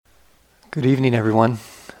Good evening, everyone.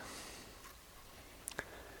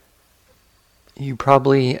 You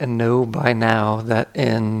probably know by now that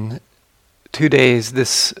in 2 days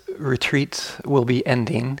this retreat will be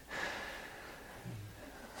ending.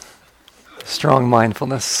 Strong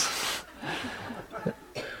mindfulness.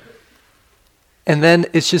 And then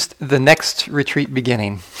it's just the next retreat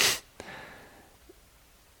beginning.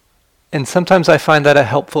 And sometimes I find that a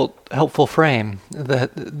helpful frame,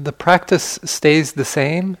 that the practice stays the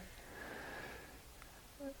same.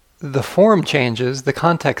 The form changes, the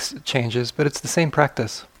context changes, but it's the same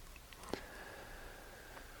practice.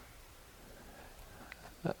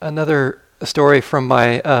 Another story from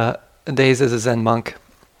my days as a Zen monk.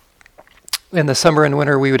 In the summer and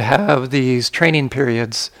winter, we would have these training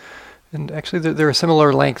periods. And actually, they're a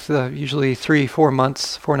similar length, usually 4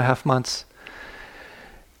 months, 4.5 months.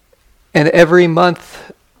 And every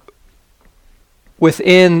month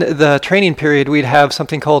within the training period, we'd have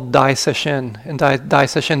something called Dai Session. And Dai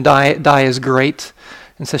Session, Dai is great,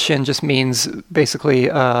 and Session just means basically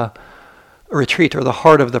a retreat or the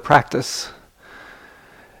heart of the practice.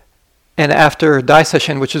 And after Dai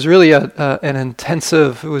Session, which is really an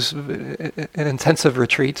intensive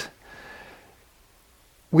retreat,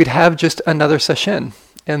 we'd have just another Session.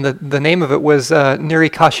 And the name of it was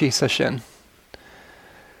Nirikashi Session.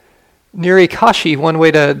 Nirikashi, one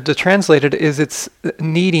way to translate it is it's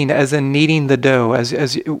kneading, as in kneading the dough,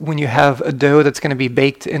 as when you have a dough that's going to be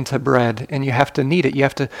baked into bread and you have to knead it, you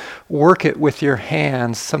have to work it with your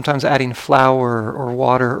hands, sometimes adding flour or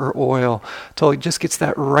water or oil until it just gets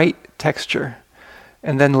that right texture,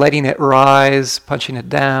 and then letting it rise, punching it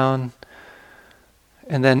down,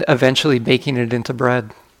 and then eventually baking it into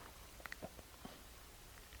bread.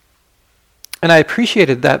 And I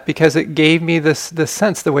appreciated that because it gave me this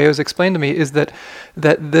sense, the way it was explained to me, is that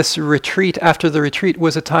this retreat, after the retreat,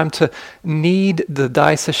 was a time to knead the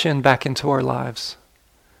Dai Session back into our lives.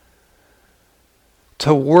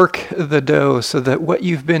 To work the dough so that what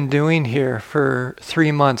you've been doing here for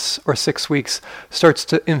 3 months or 6 weeks starts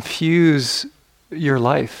to infuse your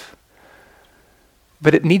life.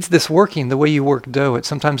 But it needs this working, the way you work dough. It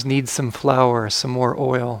sometimes needs some flour, some more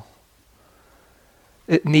oil.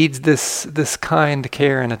 It needs this kind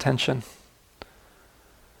care and attention.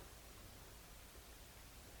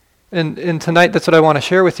 And tonight, that's what I want to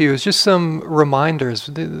share with you, is just some reminders.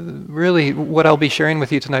 Really, what I'll be sharing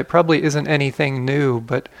with you tonight probably isn't anything new,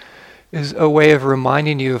 but is a way of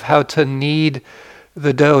reminding you of how to knead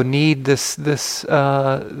the dough, knead this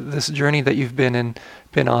journey that you've been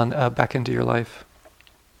on back into your life.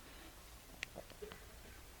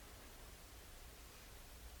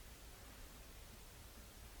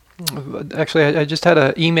 Actually, I just had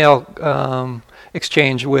an email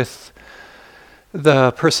exchange with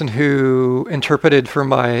the person who interpreted for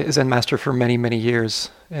my Zen master for many, many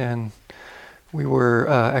years. And we were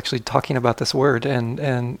actually talking about this word,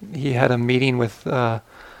 and he had a meeting with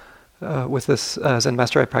this Zen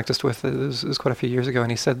master I practiced with. It was quite a few years ago,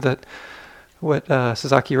 and he said that what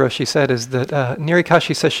Sasaki Roshi said is that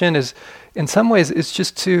Nirikashi Session is, in some ways, it's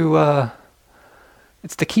just to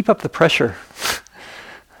keep up the pressure.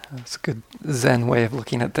 It's a good Zen way of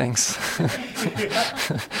looking at things.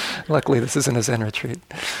 Luckily, this isn't a Zen retreat.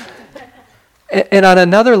 And on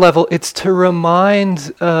another level, it's to remind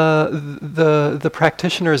the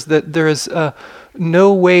practitioners that there is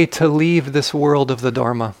no way to leave this world of the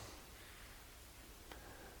Dharma.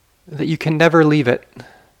 That you can never leave it.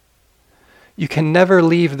 You can never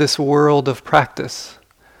leave this world of practice.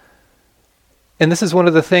 And this is one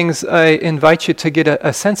of the things I invite you to get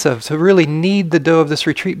a sense of, to really knead the dough of this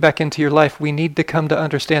retreat back into your life. We need to come to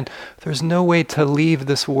understand there's no way to leave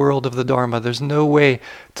this world of the Dharma. There's no way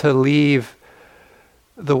to leave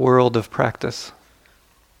the world of practice.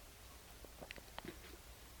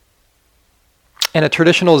 And a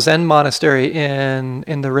traditional Zen monastery in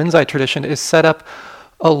the Rinzai tradition is set up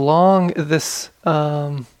along this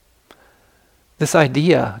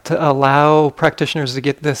idea to allow practitioners to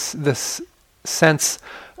get this sense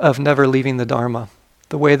of never leaving the Dharma.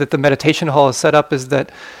 The way that the meditation hall is set up is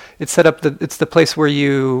that it's the place where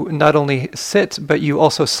you not only sit, but you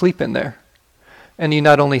also sleep in there. And you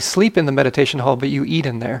not only sleep in the meditation hall, but you eat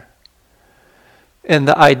in there. And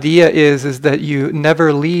the idea is that you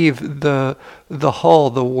never leave the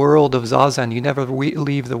hall, the world of Zazen. You never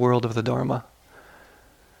leave the world of the Dharma.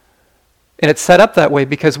 And it's set up that way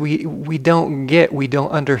because we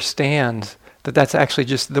don't understand that that's actually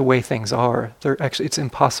just the way things are. It's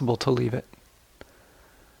impossible to leave it.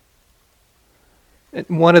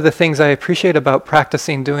 One of the things I appreciate about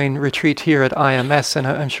practicing doing retreat here at IMS, and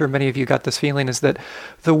I'm sure many of you got this feeling, is that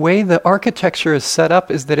the way the architecture is set up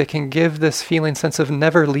is that it can give this feeling sense of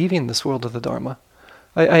never leaving this world of the Dharma.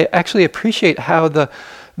 I actually appreciate how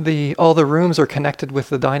all the rooms are connected with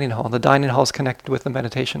the dining hall. The dining hall is connected with the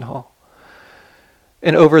meditation hall.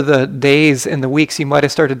 And over the days and the weeks, you might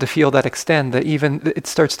have started to feel that extend, that even it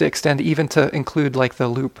starts to extend even to include like the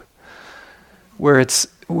loop, where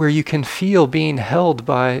you can feel being held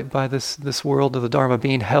by this world of the Dharma,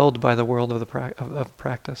 being held by the world of the of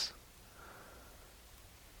practice.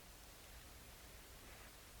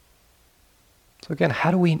 So again, how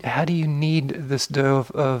do you need this dough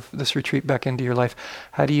of this retreat back into your life?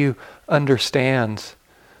 How do you understand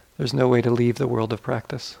there's no way to leave the world of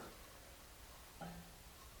practice?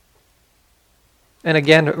 And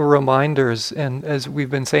again, reminders, and as we've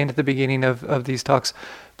been saying at the beginning of these talks,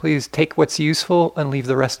 please take what's useful and leave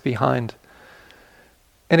the rest behind.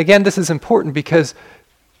 And again, this is important because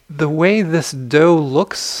the way this dough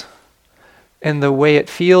looks and the way it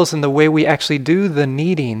feels and the way we actually do the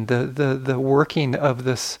kneading, the working of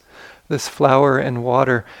this flour and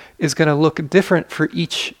water is going to look different for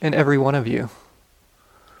each and every one of you.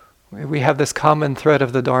 We have this common thread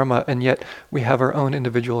of the Dharma, and yet we have our own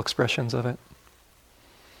individual expressions of it.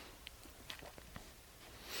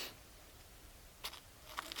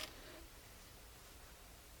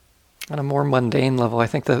 On a more mundane level, I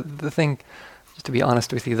think the thing, just to be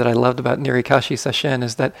honest with you, that I loved about Nirikashi session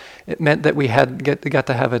is that it meant that we got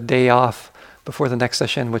to have a day off before the next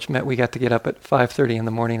session, which meant we got to get up at 5:30 in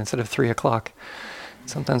the morning instead of 3 o'clock.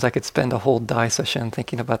 Sometimes I could spend a whole Dai session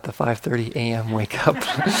thinking about the 5:30 a.m. wake up.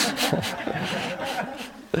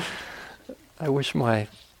 I wish my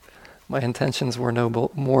intentions were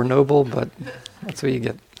more noble, but that's what you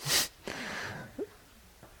get.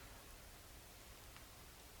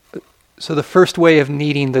 So the first way of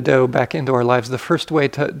kneading the dough back into our lives, the first way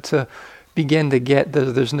to begin to get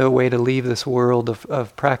there's no way to leave this world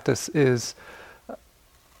of practice is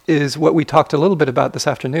what we talked a little bit about this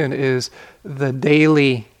afternoon, is the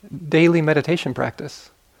daily meditation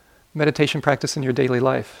practice. Meditation practice in your daily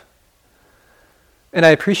life. And I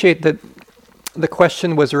appreciate that the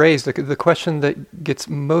question was raised, the question that gets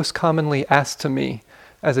most commonly asked to me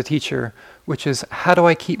as a teacher, which is, how do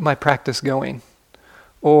I keep my practice going?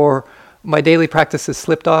 Or, my daily practice has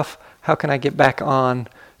slipped off, how can I get back on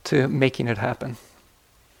to making it happen?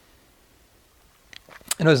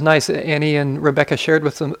 And it was nice, Annie and Rebecca shared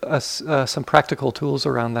with us some practical tools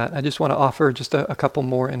around that. I just want to offer just a couple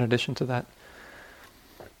more in addition to that.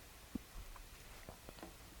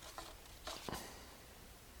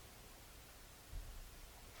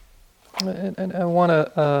 And I want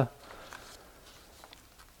to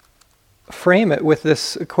frame it with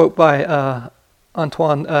this quote by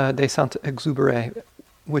Antoine de Saint-Exupéry,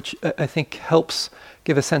 which I think helps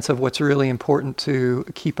give a sense of what's really important to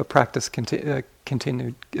keep a practice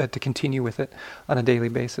continue with it on a daily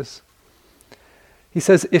basis. He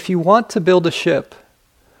says, if you want to build a ship,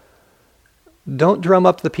 don't drum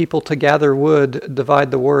up the people to gather wood,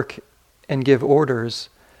 divide the work, and give orders.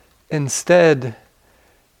 Instead,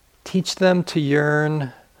 teach them to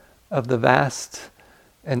yearn of the vast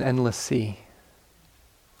and endless sea.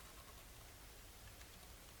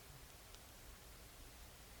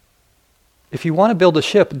 If you want to build a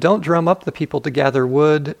ship, don't drum up the people to gather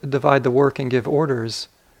wood, divide the work, and give orders.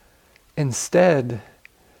 Instead,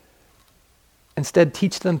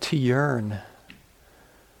 teach them to yearn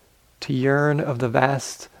of the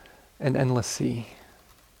vast and endless sea.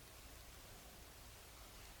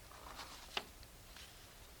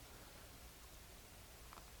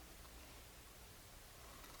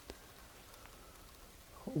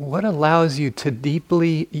 What allows you to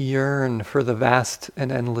deeply yearn for the vast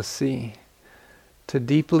and endless sea? To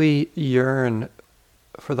deeply yearn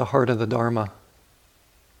for the heart of the Dharma?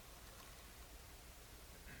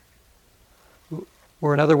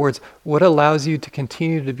 Or in other words, what allows you to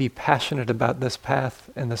continue to be passionate about this path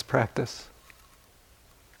and this practice?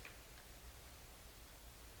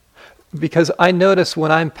 Because I notice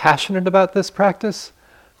when I'm passionate about this practice,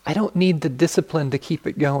 I don't need the discipline to keep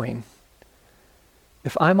it going.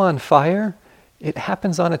 If I'm on fire, it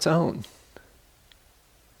happens on its own.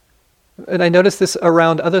 And I notice this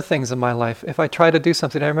around other things in my life. If I try to do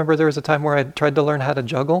something, I remember there was a time where I tried to learn how to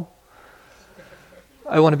juggle.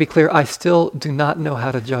 I want to be clear, I still do not know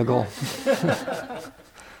how to juggle.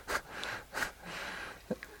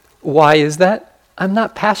 Why is that? I'm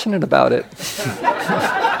not passionate about it.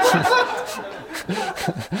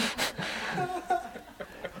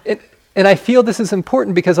 And I feel this is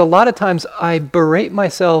important because a lot of times I berate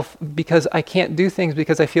myself because I can't do things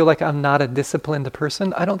because I feel like I'm not a disciplined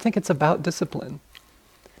person. I don't think it's about discipline.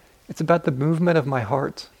 It's about the movement of my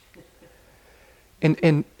heart.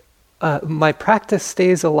 And my practice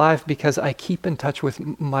stays alive because I keep in touch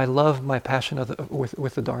with my love, my passion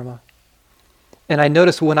with the Dharma. And I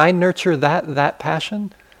notice when I nurture that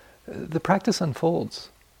passion, the practice unfolds.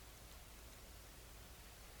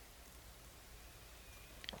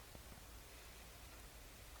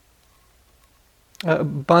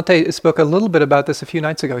 Bhante spoke a little bit about this a few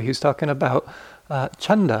nights ago. He was talking about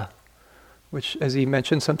chanda, which, as he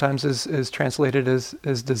mentioned, sometimes is translated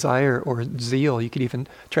as desire or zeal. You could even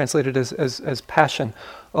translate it as passion,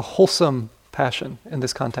 a wholesome passion in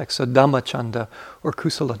this context. So Dhamma chanda or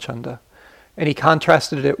kusala chanda. And he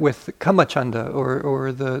contrasted it with kama chanda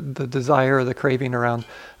or the desire or the craving around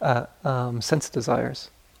sense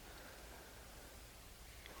desires.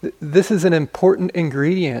 This is an important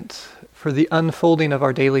ingredient for the unfolding of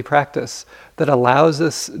our daily practice that allows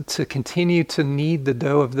us to continue to knead the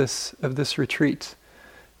dough of this retreat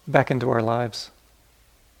back into our lives.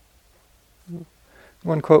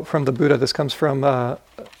 One quote from the Buddha, this comes from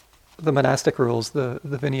the monastic rules, the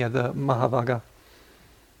Vinaya, the Mahavagga.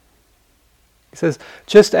 He says,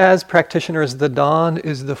 just as practitioners, the dawn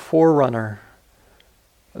is the forerunner,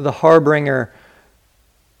 the harbinger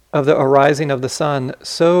of the arising of the sun,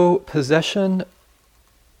 so possession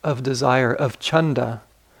of desire, of chanda,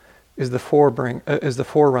 is the forerunner,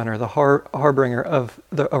 the harbinger of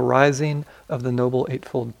the arising of the Noble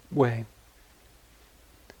Eightfold Way.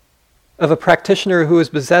 Of a practitioner who is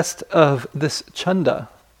possessed of this chanda,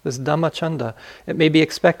 this Dhamma chanda, it may be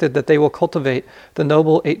expected that they will cultivate the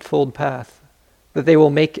Noble Eightfold Path, that they will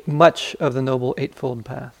make much of the Noble Eightfold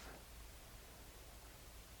Path.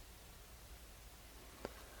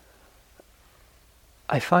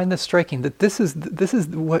 I find this striking, that this is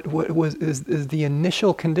what is the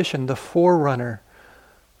initial condition, the forerunner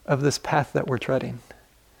of this path that we're treading,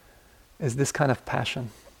 is this kind of passion.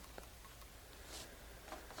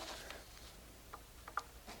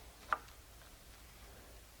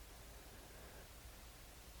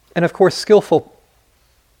 And of course, skillful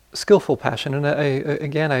passion. And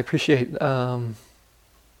I appreciate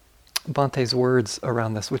Bhante's words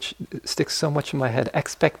around this, which sticks so much in my head.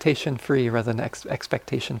 Expectation-free rather than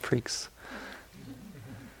expectation freaks.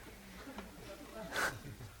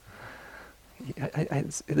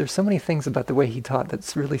 There's so many things about the way he taught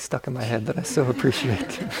that's really stuck in my head that I so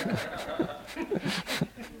appreciate.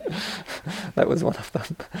 That was one of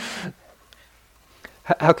them.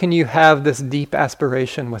 How can you have this deep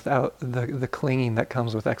aspiration without the clinging that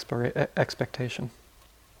comes with expectation?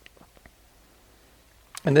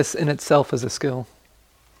 And this in itself is a skill.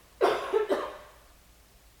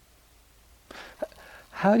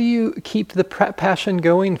 How do you keep the passion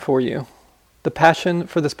going for you? The passion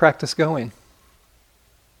for this practice going?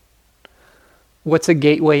 What's a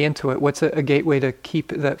gateway into it? What's a gateway to keep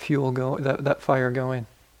that fuel going, that fire going?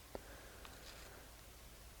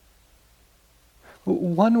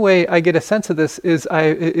 One way I get a sense of this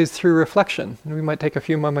is through reflection. And we might take a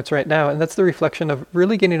few moments right now, and that's the reflection of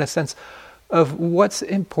really getting a sense of what's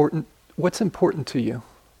important to you.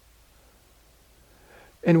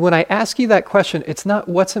 And when I ask you that question, it's not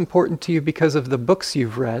what's important to you because of the books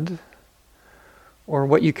you've read or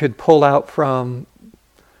what you could pull out from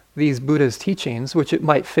these Buddha's teachings, which it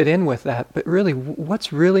might fit in with that, but really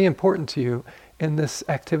what's really important to you in this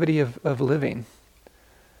activity of living.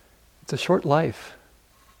 It's a short life.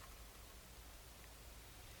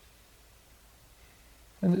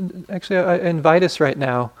 And actually, I invite us right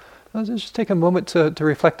now, let's just take a moment to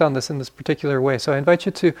reflect on this in this particular way. So I invite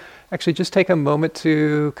you to actually just take a moment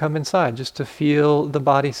to come inside, just to feel the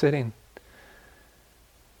body sitting.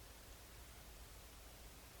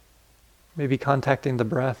 Maybe contacting the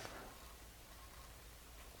breath.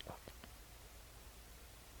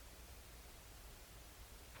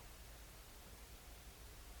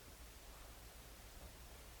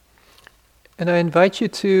 And I invite you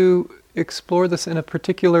to explore this in a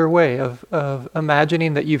particular way of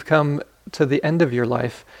imagining that you've come to the end of your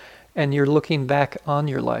life and you're looking back on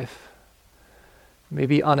your life.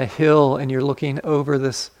 Maybe on a hill and you're looking over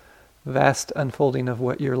this vast unfolding of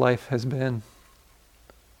what your life has been.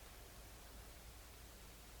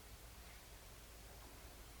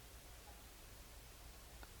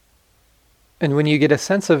 And when you get a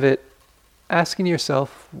sense of it, asking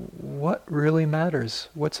yourself, what really matters?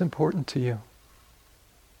 What's important to you?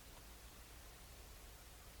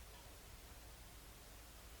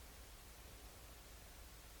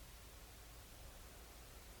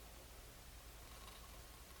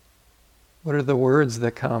 What are the words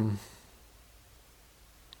that come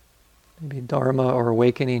maybe Dharma or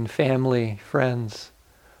awakening, family, friends,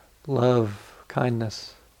 love,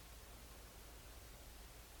 kindness.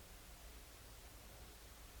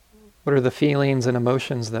 What are the feelings and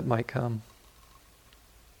emotions that might come?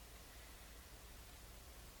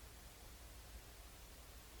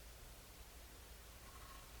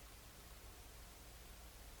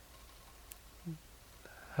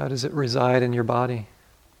 How does it reside in your body?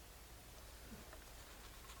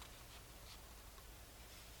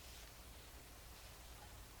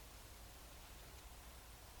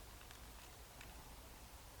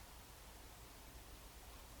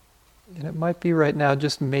 And it might be right now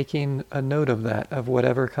just making a note of that, of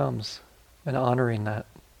whatever comes, and honoring that.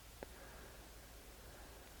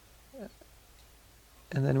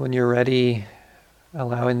 And then when you're ready,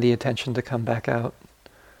 allowing the attention to come back out.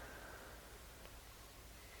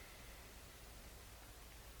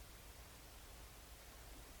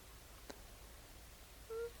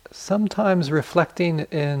 Sometimes reflecting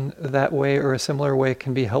in that way or a similar way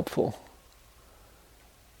can be helpful.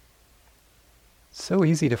 It's so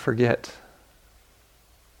easy to forget.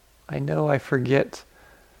 I know I forget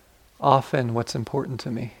often what's important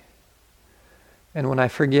to me. And when I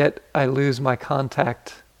forget, I lose my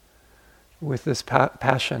contact with this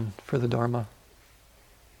passion for the Dharma.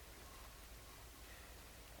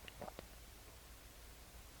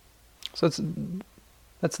 So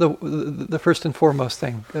that's the first and foremost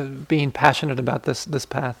thing, being passionate about this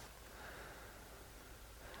path.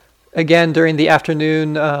 Again, during the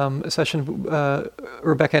afternoon session,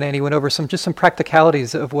 Rebecca and Annie went over some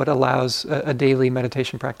practicalities of what allows a daily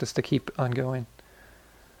meditation practice to keep on going.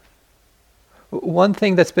 One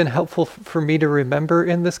thing that's been helpful for me to remember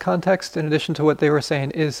in this context, in addition to what they were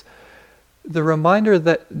saying, is the reminder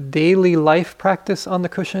that daily life practice on the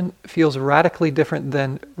cushion feels radically different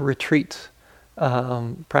than retreat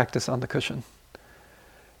practice on the cushion.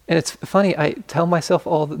 And it's funny, I tell myself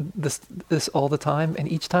this all the time,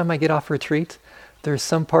 and each time I get off retreat, there's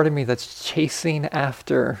some part of me that's chasing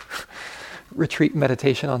after retreat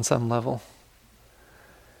meditation on some level.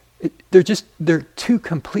 They're two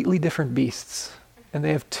completely different beasts, and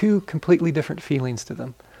they have two completely different feelings to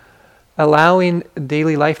them. Allowing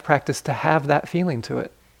daily life practice to have that feeling to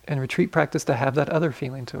it, and retreat practice to have that other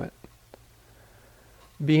feeling to it.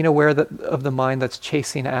 Being aware of the mind that's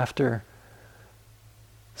chasing after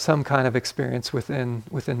some kind of experience within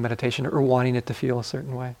meditation, or wanting it to feel a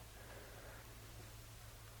certain way.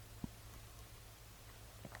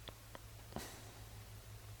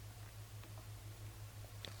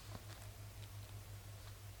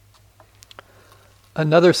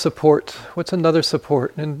 Another support. What's another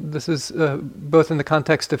support? And this is both in the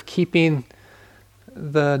context of keeping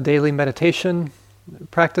the daily meditation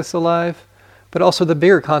practice alive, but also the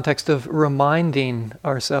bigger context of reminding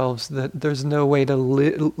ourselves that there's no way to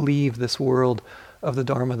leave this world of the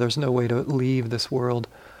Dharma. There's no way to leave this world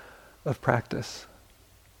of practice,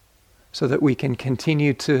 so that we can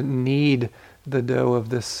continue to knead the dough of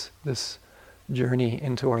this journey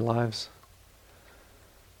into our lives.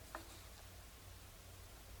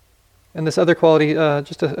 And this other quality,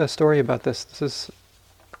 just a story about this. This is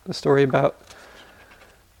a story about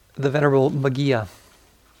the Venerable Maggia.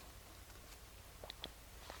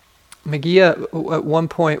 Maggia at one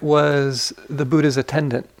point was the Buddha's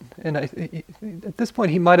attendant. And at this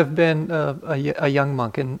point he might have been a young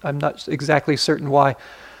monk, and I'm not exactly certain why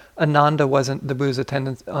Ananda wasn't the Buddha's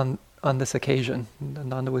attendant on this occasion.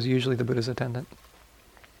 Ananda was usually the Buddha's attendant.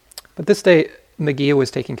 But this day, Maggia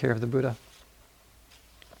was taking care of the Buddha.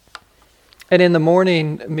 And in the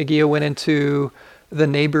morning, Maggia went into the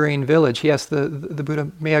neighboring village. He asked the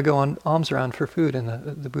Buddha, may I go on alms round for food? And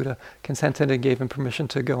the Buddha consented and gave him permission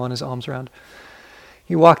to go on his alms round.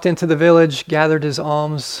 He walked into the village, gathered his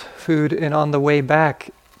alms food, and on the way back,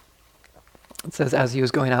 it says as he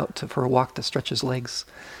was going out for a walk to stretch his legs,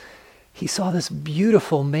 he saw this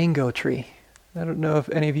beautiful mango tree. I don't know if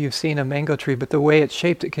any of you have seen a mango tree, but the way it's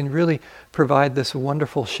shaped, it can really provide this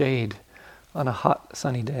wonderful shade on a hot,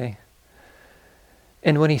 sunny day.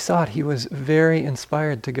 And when he saw it, he was very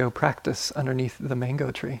inspired to go practice underneath the mango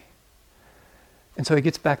tree. And so he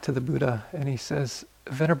gets back to the Buddha and he says,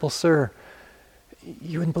 Venerable Sir,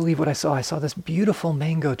 you wouldn't believe what I saw. I saw this beautiful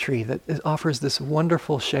mango tree that offers this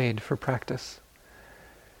wonderful shade for practice.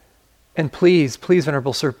 And please,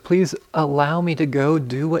 Venerable Sir, please allow me to go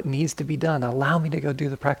do what needs to be done. Allow me to go do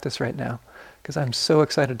the practice right now, because I'm so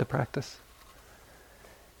excited to practice.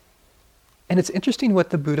 And it's interesting what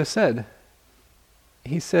the Buddha said.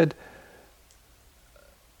 He said,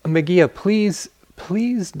 Maggia,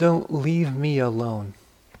 please don't leave me alone.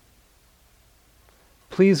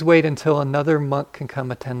 Please wait until another monk can come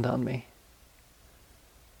attend on me.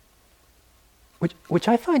 which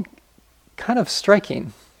I find kind of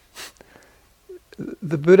striking.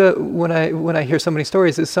 The Buddha, when I hear so many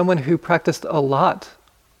stories, is someone who practiced a lot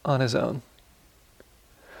on his own.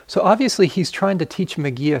 So obviously he's trying to teach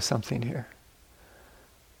Megiddo something here.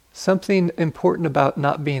 Something important about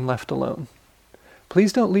not being left alone.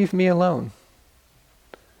 Please don't leave me alone.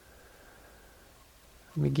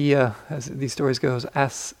 Megiddo, as these stories goes,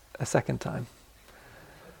 asks a second time.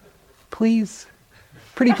 Please,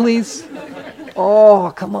 pretty please.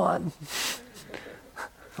 Oh, come on.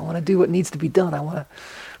 I want to do what needs to be done. I want to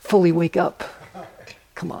fully wake up.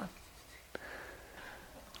 Come on.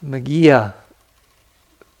 Megiddo,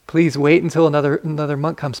 please wait until another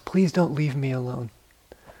monk comes. Please don't leave me alone.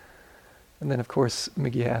 And then, of course,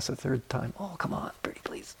 Megiddo asks a third time, oh, come on, pretty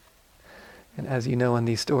please. And as you know in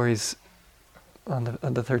these stories, on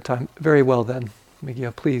the third time, very well then,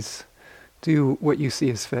 Megiddo, please do what you see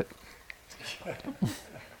as fit.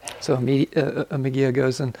 So Megiddo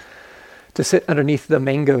goes and to sit underneath the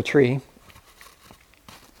mango tree,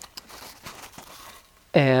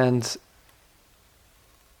 and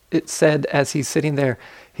it said as he's sitting there,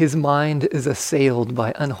 his mind is assailed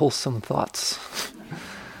by unwholesome thoughts.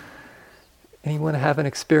 Anyone have an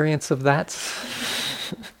experience of that?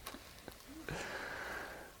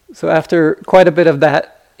 So after quite a bit of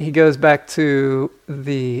that, he goes back to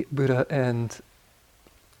the Buddha and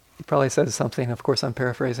he probably says something, of course I'm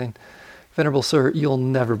paraphrasing, Venerable Sir, you'll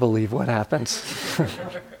never believe what happens.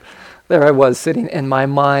 There I was sitting and my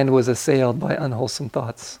mind was assailed by unwholesome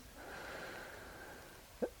thoughts.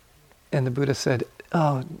 And the Buddha said,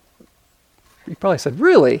 oh, he probably said,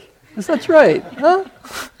 really? That's right, huh?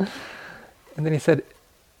 And then he said,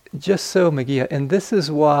 just so, Megiddo, and this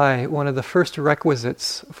is why one of the first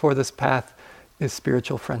requisites for this path is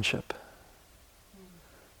spiritual friendship.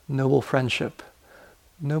 Noble friendship.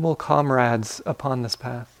 Noble comrades upon this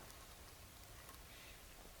path.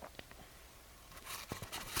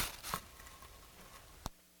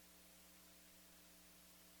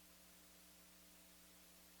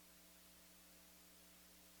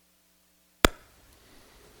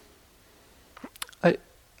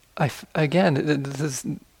 This is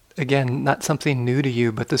not something new to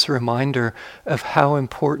you, but this reminder of how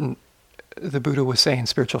important the Buddha was saying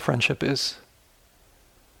spiritual friendship is.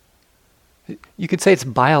 You could say it's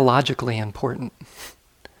biologically important.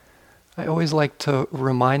 I always like to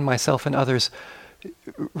remind myself and others,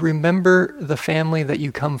 remember the family that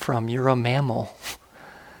you come from. You're a mammal,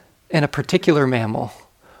 and a particular mammal,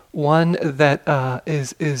 one that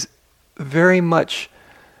is very much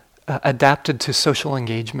adapted to social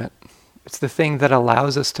engagement. It's the thing that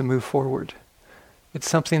allows us to move forward. It's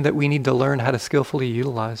something that we need to learn how to skillfully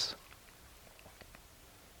utilize.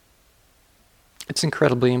 It's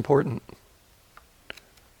incredibly important.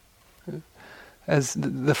 As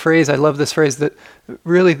the phrase, I love this phrase, that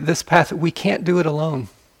really this path, we can't do it alone.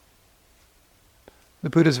 The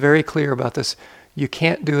Buddha is very clear about this. You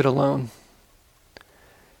can't do it alone.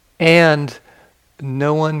 And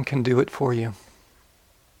no one can do it for you.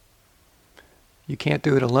 You can't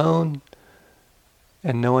do it alone,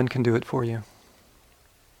 and no one can do it for you.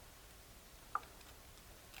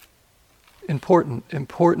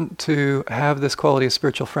 Important to have this quality of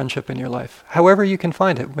spiritual friendship in your life. However you can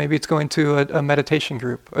find it. Maybe it's going to a meditation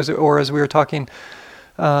group, or as we were talking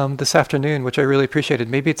this afternoon, which I really appreciated,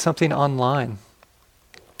 maybe it's something online.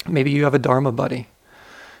 Maybe you have a Dharma buddy.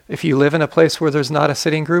 If you live in a place where there's not a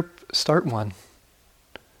sitting group, start one.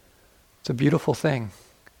 It's a beautiful thing.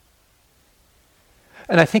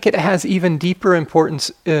 And I think it has even deeper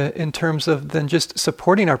importance in terms of than just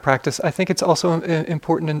supporting our practice. I think it's also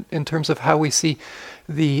important in terms of how we see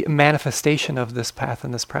the manifestation of this path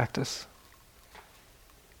and this practice.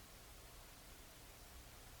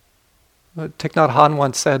 Thich Nhat Hanh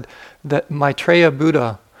once said that Maitreya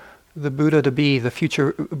Buddha, the Buddha to be, the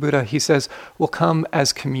future Buddha, he says, will come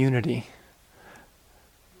as community,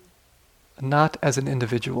 not as an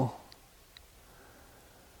individual.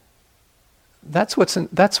 That's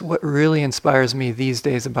what really inspires me these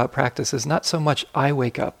days about practice, is not so much I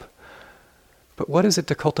wake up, but what is it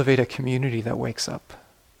to cultivate a community that wakes up?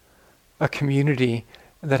 A community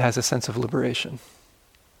that has a sense of liberation.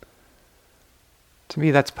 To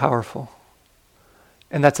me, that's powerful.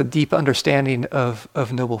 And that's a deep understanding of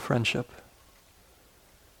noble friendship.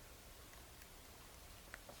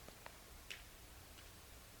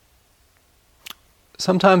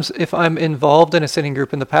 Sometimes if I'm involved in a sitting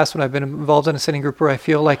group, in the past when I've been involved in a sitting group where I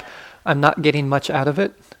feel like I'm not getting much out of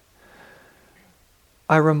it,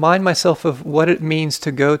 I remind myself of what it means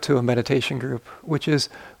to go to a meditation group, which is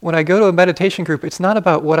when I go to a meditation group, it's not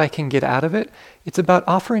about what I can get out of it, it's about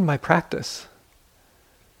offering my practice.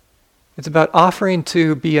 It's about offering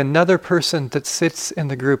to be another person that sits in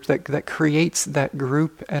the group, that creates that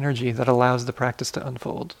group energy that allows the practice to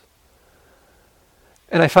unfold.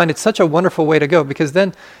 And I find it such a wonderful way to go, because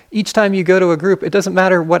then each time you go to a group, it doesn't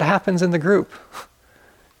matter what happens in the group.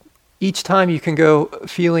 Each time you can go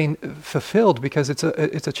feeling fulfilled, because it's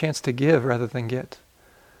a chance to give rather than get.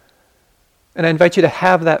 And I invite you to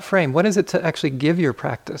have that frame. What is it to actually give your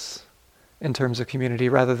practice in terms of community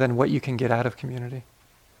rather than what you can get out of community?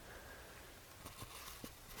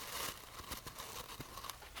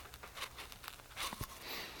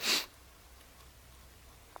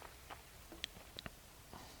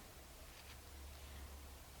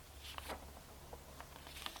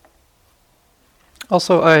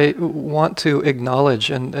 Also, I want to acknowledge,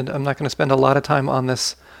 and I'm not going to spend a lot of time on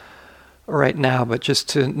this right now, but just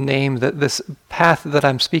to name that this path that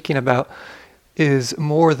I'm speaking about is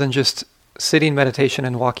more than just sitting meditation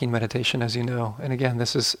and walking meditation, as you know. And again,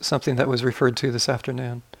 this is something that was referred to this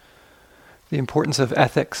afternoon. The importance of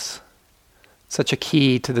ethics, such a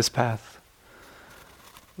key to this path.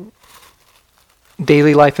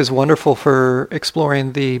 Daily life is wonderful for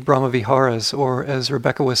exploring the Brahma Viharas, or as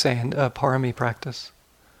Rebecca was saying, parami practice.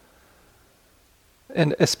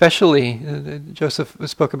 And especially, Joseph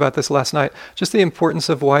spoke about this last night, just the importance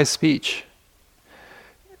of wise speech.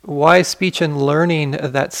 Wise speech and learning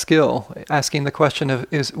that skill, asking the question of,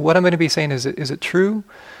 is what I'm going to be saying, is it true?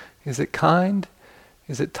 Is it kind?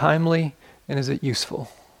 Is it timely? And is it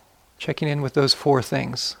useful? Checking in with those four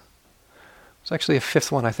things. There's actually a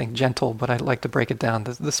fifth one, I think, gentle, but I'd like to break it down.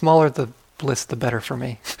 The smaller the list, the better for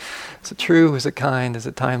me. Is it true? Is it kind? Is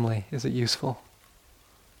it timely? Is it useful?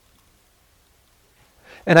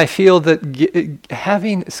 And I feel that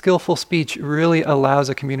having skillful speech really allows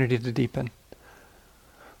a community to deepen.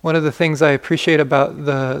 One of the things I appreciate about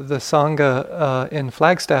the Sangha in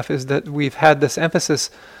Flagstaff is that we've had this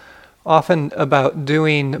emphasis often about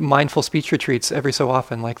doing mindful speech retreats every so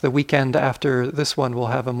often. Like the weekend after this one, we'll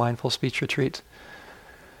have a mindful speech retreat.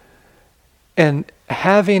 And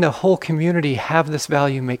having a whole community have this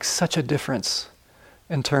value makes such a difference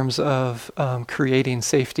in terms of creating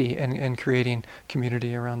safety and creating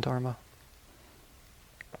community around Dharma.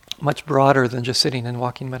 Much broader than just sitting and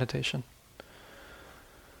walking meditation.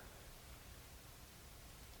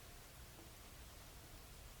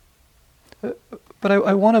 But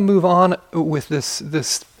I want to move on with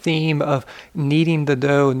this theme of kneading the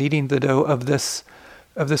dough of this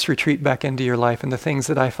retreat back into your life, and the things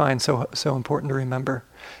that I find so important to remember.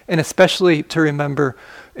 And especially to remember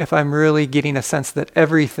if I'm really getting a sense that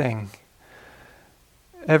everything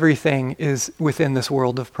is within this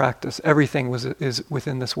world of practice. Everything is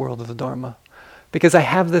within this world of the Dharma. Because I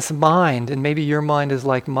have this mind, and maybe your mind is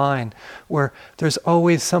like mine, where there's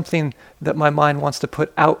always something that my mind wants to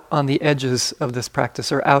put out on the edges of this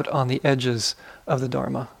practice, or out on the edges of the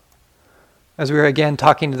Dharma. As we were again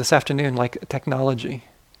talking this afternoon, like technology.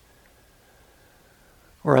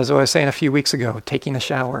 Or as I was saying a few weeks ago, taking a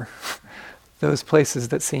shower. Those places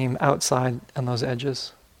that seem outside on those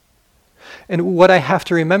edges. And what I have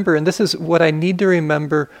to remember, and this is what I need to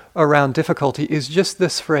remember around difficulty, is just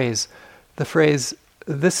this phrase. The phrase,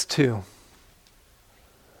 this too.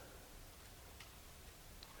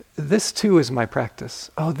 This too is my practice.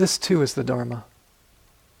 Oh, this too is the Dharma.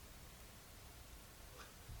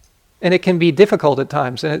 And it can be difficult at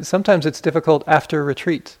times, and sometimes it's difficult after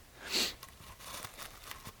retreat.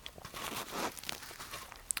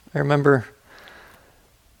 I remember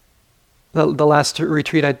the last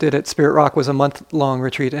retreat I did at Spirit Rock was a month-long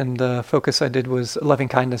retreat, and the focus I did was loving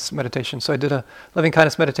kindness meditation. So I did a loving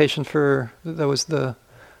kindness meditation that was the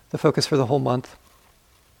focus for the whole month.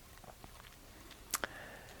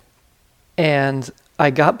 And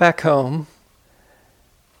I got back home,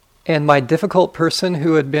 and my difficult person,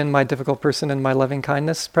 who had been my difficult person in my loving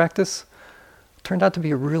kindness practice, turned out to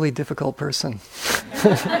be a really difficult person.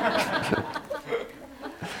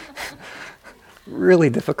 Really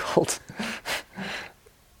difficult.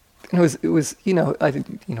 And it was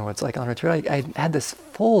it's like on retreat. I had this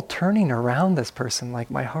full turning around this person.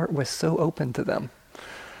 Like my heart was so open to them.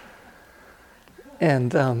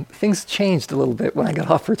 And things changed a little bit when I got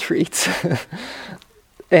off retreat.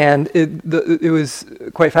 And it was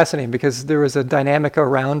quite fascinating, because there was a dynamic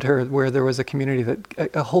around her where there was a community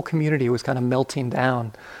a whole community was kind of melting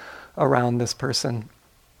down around this person.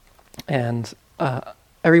 And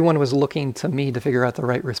everyone was looking to me to figure out the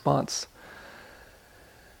right response.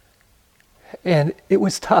 And it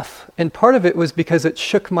was tough. And part of it was because it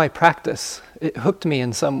shook my practice. It hooked me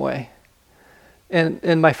in some way.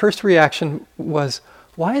 And my first reaction was,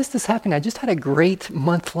 why is this happening? I just had a great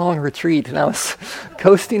month-long retreat, and I was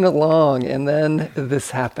coasting along, and then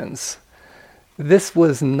this happens. this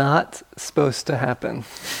was not supposed to happen.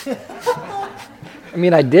 I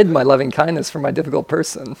mean, I did my loving kindness for my difficult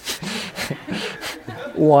person.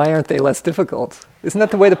 Why aren't they less difficult? Isn't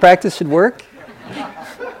that the way the practice should work?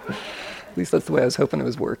 At least that's the way I was hoping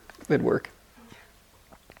it'd work.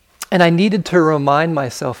 And I needed to remind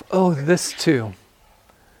myself, oh, this too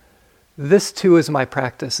is my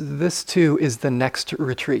practice. This too is the next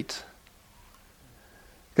retreat.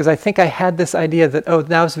 Because I think I had this idea that, oh,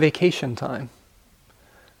 now's vacation time.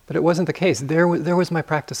 But it wasn't the case. There was my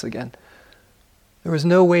practice again. There was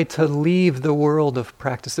no way to leave the world of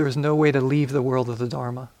practice. There was no way to leave the world of the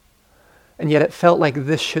Dharma. And yet it felt like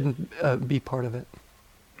this shouldn't be part of it.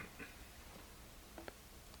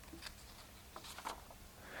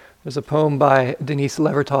 There's a poem by Denise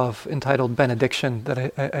Levertov entitled Benediction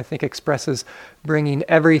that I think expresses bringing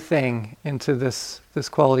everything into this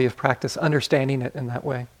quality of practice, understanding it in that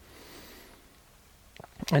way.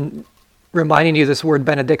 And reminding you this word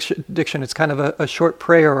benediction, it's kind of a short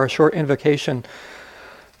prayer or a short invocation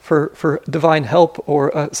for divine help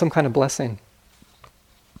or some kind of blessing.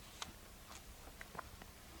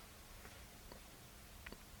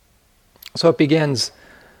 So it begins,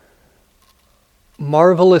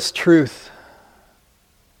 marvelous truth,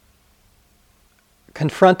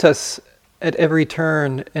 confront us at every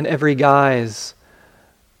turn and every guise,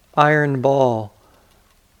 iron ball,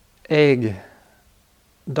 egg,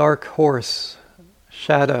 dark horse,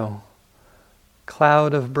 shadow,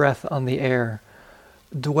 cloud of breath on the air,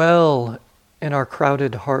 dwell in our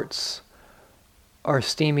crowded hearts, our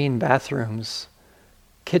steaming bathrooms,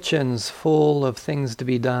 kitchens full of things to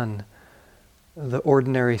be done, the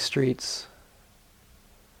ordinary streets.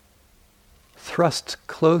 Thrust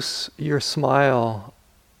close your smile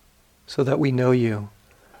so that we know you.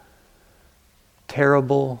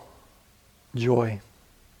 Terrible joy.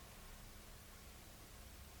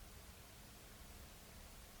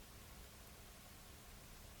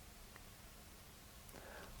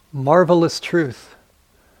 Marvelous truth.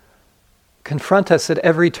 Confront us at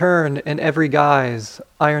every turn and every guise,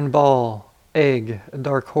 iron ball, egg,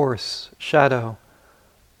 dark horse, shadow,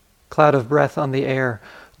 cloud of breath on the air.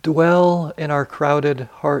 Dwell in our crowded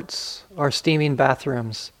hearts, our steaming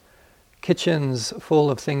bathrooms, kitchens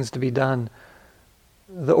full of things to be done,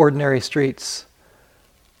 the ordinary streets.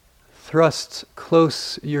 Thrust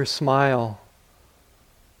close your smile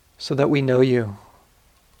so that we know you.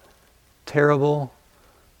 Terrible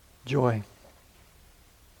joy.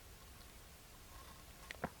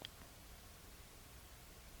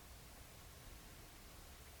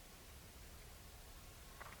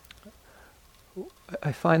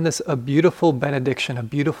 I find this a beautiful benediction, a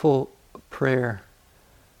beautiful prayer.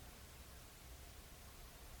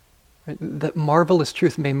 That marvelous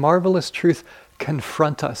truth, may marvelous truth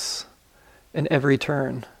confront us in every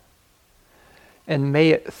turn. And may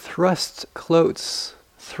it thrust close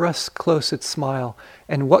its smile.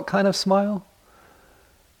 And what kind of smile?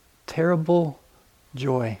 Terrible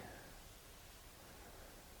joy.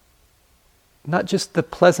 Not just the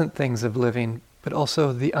pleasant things of living, but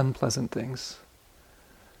also the unpleasant things.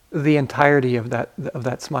 The entirety of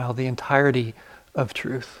that smile, the entirety of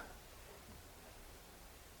truth.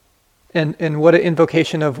 And what an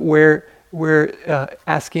invocation of where we're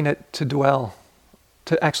asking it to dwell,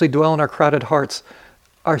 to actually dwell in our crowded hearts,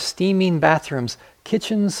 our steaming bathrooms,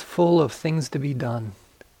 kitchens full of things to be done,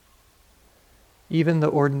 even the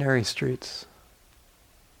ordinary streets.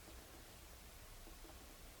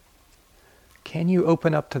 Can you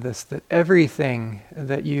open up to this, that everything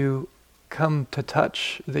that you come to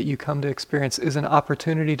touch, that you come to experience, is an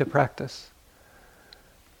opportunity to practice?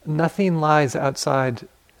 Nothing lies outside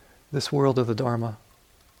this world of the Dharma.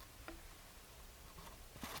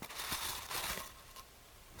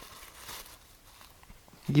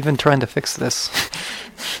 Even trying to fix this.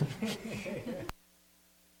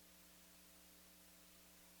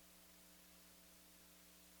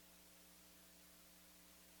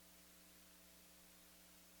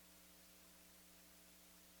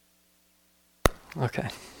 Okay.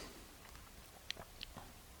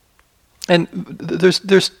 And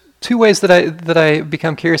there's two ways that I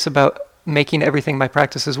become curious about making everything my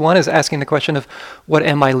practices. One is asking the question of what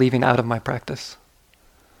am I leaving out of my practice?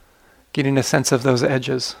 Getting a sense of those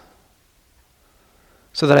edges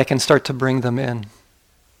so that I can start to bring them in.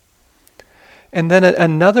 And then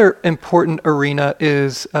another important arena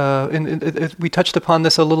is, we touched upon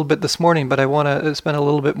this a little bit this morning, but I want to spend a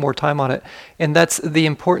little bit more time on it. And that's the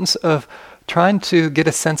importance of trying to get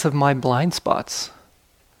a sense of my blind spots.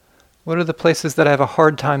 What are the places that I have a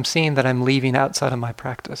hard time seeing that I'm leaving outside of my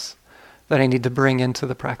practice, that I need to bring into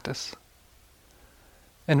the practice?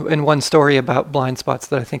 And one story about blind spots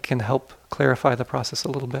that I think can help clarify the process a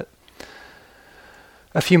little bit.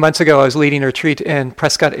 A few months ago, I was leading a retreat in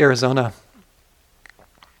Prescott, Arizona.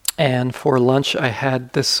 And for lunch, I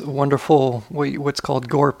had this wonderful, what's called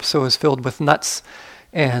gorp. So it was filled with nuts,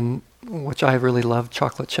 and which I really love,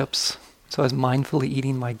 chocolate chips. So I was mindfully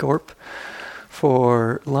eating my gorp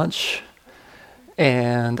for lunch.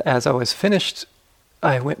 And as I was finished,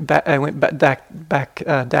 I went back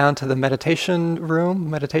down to the meditation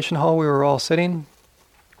hall. We were all sitting.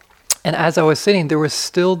 And as I was sitting, there was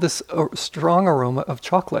still this strong aroma of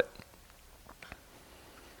chocolate.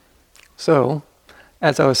 So,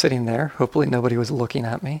 as I was sitting there, hopefully nobody was looking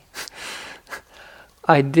at me,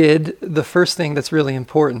 I did the first thing that's really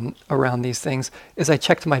important around these things is I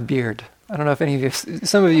checked my beard. I don't know if any of you,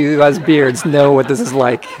 some of you who has beards know what this is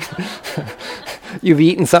like. You've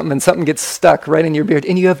eaten something and something gets stuck right in your beard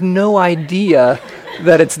and you have no idea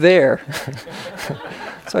that it's there.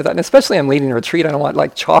 So I thought, and especially I'm leading a retreat, I don't want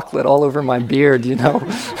like chocolate all over my beard, you know.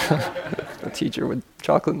 A teacher with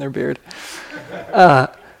chocolate in their beard.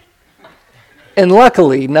 And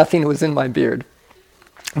luckily, nothing was in my beard.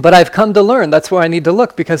 But I've come to learn that's where I need to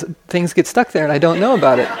look because things get stuck there and I don't know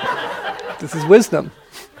about it. This is wisdom.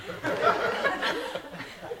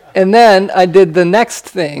 And then I did the next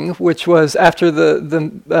thing, which was after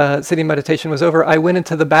the sitting meditation was over, I went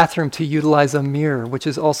into the bathroom to utilize a mirror, which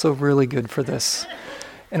is also really good for this.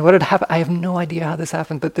 And what had happened, I have no idea how this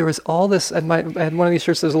happened, but there was all this, I had one of these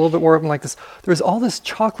shirts that was a little bit more open like this, there was all this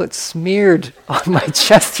chocolate smeared on my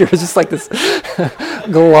chest here. It was just like this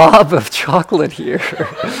glob of chocolate here,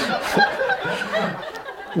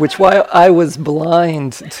 which I was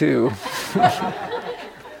blind to.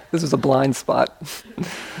 This was a blind spot.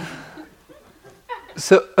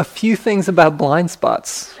 So a few things about blind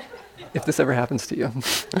spots, if this ever happens to you.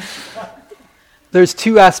 There's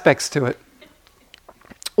two aspects to it.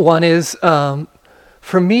 One is,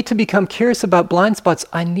 for me to become curious about blind spots,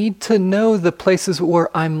 I need to know the places where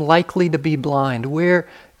I'm likely to be blind. Where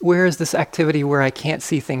is this activity where I can't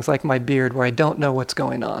see things like my beard, where I don't know what's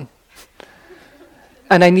going on?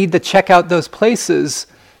 And I need to check out those places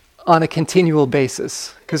on a continual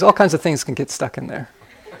basis, because all kinds of things can get stuck in there.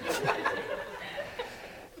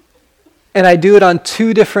 And I do it on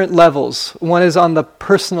two different levels. One is on the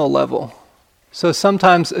personal level. So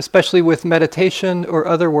sometimes, especially with meditation or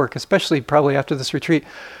other work, especially probably after this retreat,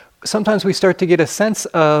 sometimes we start to get a sense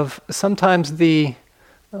of, sometimes this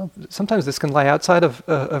can lie outside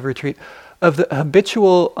of retreat, of the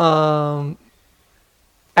habitual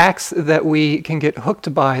acts that we can get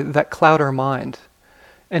hooked by that cloud our mind.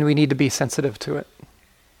 And we need to be sensitive to it.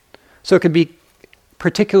 So it could be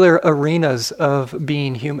particular arenas of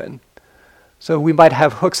being human. So we might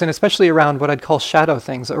have hooks, and especially around what I'd call shadow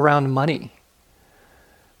things, around money.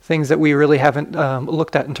 Things that we really haven't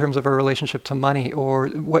looked at in terms of our relationship to money, or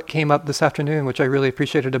what came up this afternoon, which I really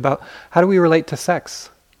appreciated, about how do we relate to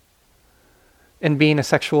sex and being a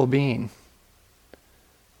sexual being.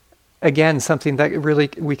 Again, something that really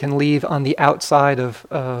we can leave on the outside of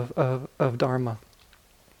Dharma.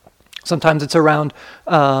 Sometimes it's around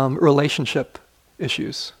relationship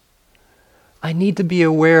issues. I need to be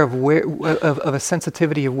aware of of a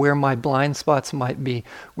sensitivity of where my blind spots might be,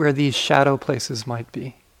 where these shadow places might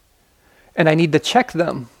be. And I need to check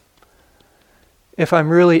them if I'm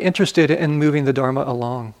really interested in moving the Dharma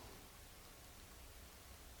along.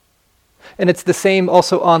 And it's the same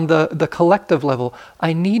also on the collective level.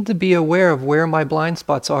 I need to be aware of where my blind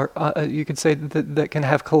spots are, you could say, that can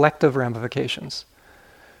have collective ramifications.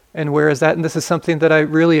 And where is that? And this is something that I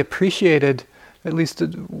really appreciated, at least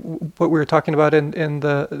what we were talking about in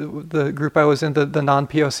the group I was in, the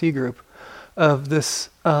non-POC group, of this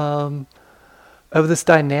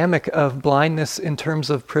dynamic of blindness in terms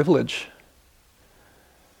of privilege.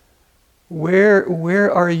 Where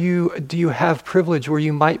do you have privilege where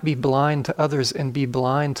you might be blind to others and be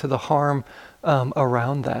blind to the harm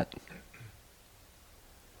around that?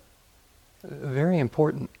 Very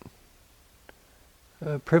important.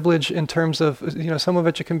 Privilege in terms of, some of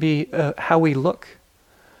it can be how we look,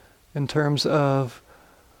 in terms of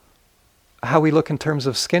how we look in terms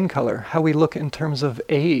of skin color, how we look in terms of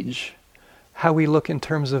age, how we look in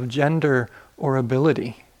terms of gender or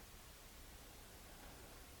ability.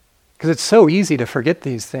 Because it's so easy to forget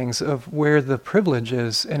these things of where the privilege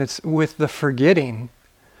is, and it's with the forgetting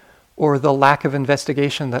or the lack of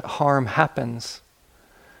investigation that harm happens,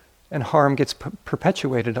 and harm gets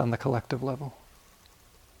perpetuated on the collective level.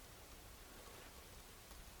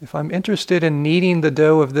 If I'm interested in kneading the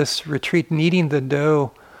dough of this retreat,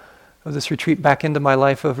 back into my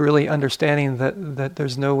life, of really understanding that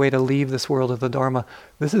there's no way to leave this world of the Dharma,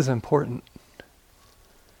 this is important.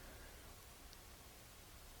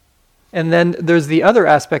 And then there's the other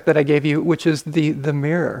aspect that I gave you, which is the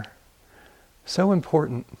mirror. So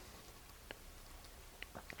important.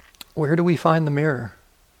 Where do we find the mirror?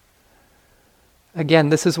 Again,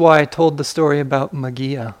 this is why I told the story about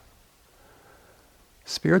Magia.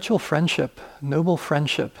 Spiritual friendship, noble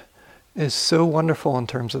friendship, is so wonderful in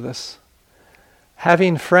terms of this.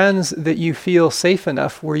 Having friends that you feel safe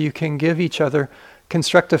enough where you can give each other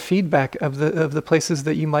constructive feedback of the places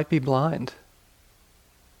that you might be blind.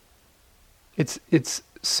 It's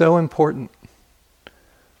so important.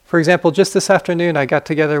 For example, just this afternoon I got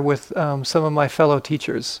together with some of my fellow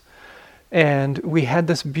teachers, and we had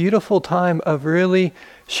this beautiful time of really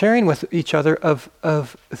sharing with each other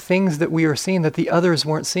of things that we were seeing that the others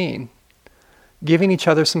weren't seeing, giving each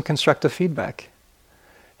other some constructive feedback.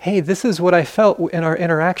 Hey, this is what I felt in our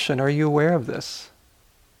interaction. Are you aware of this?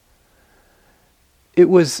 It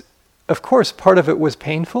was, of course, part of it was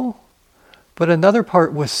painful, but another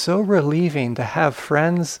part was so relieving to have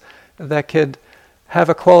friends that could have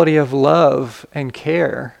a quality of love and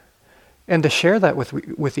care and to share that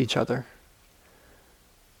with each other.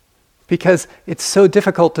 Because it's so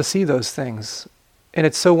difficult to see those things. And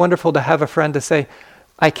it's so wonderful to have a friend to say,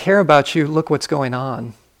 I care about you, look what's going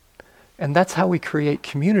on. And that's how we create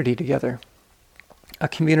community together. A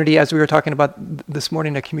community, as we were talking about this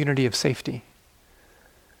morning, a community of safety.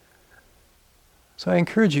 So I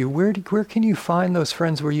encourage you, where can you find those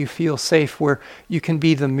friends where you feel safe, where you can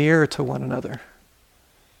be the mirror to one another?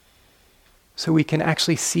 So we can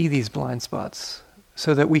actually see these blind spots,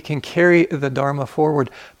 so that we can carry the Dharma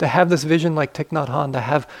forward, to have this vision like Thich Nhat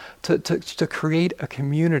Hanh, to create a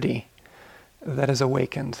community that is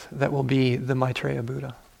awakened, that will be the Maitreya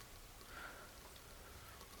Buddha.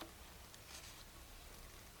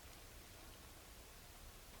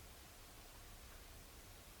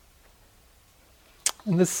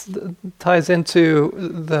 And this ties into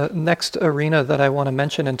the next arena that I want to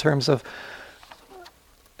mention in terms of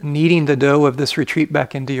kneading the dough of this retreat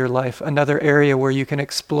back into your life, another area where you can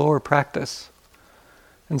explore practice.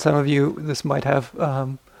 And some of you, this might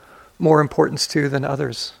have more importance to than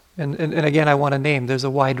others. And again, I want to name, there's a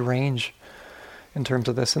wide range in terms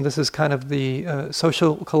of this. And this is kind of the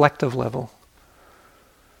social collective level.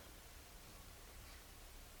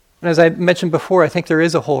 And as I mentioned before, I think there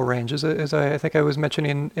is a whole range. As I think I was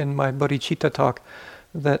mentioning in my bodhicitta talk,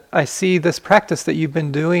 that I see this practice that you've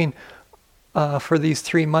been doing for these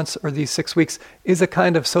 3 months or these 6 weeks is a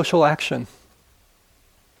kind of social action.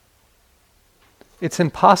 It's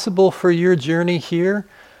impossible for your journey here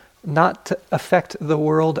not to affect the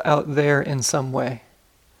world out there in some way.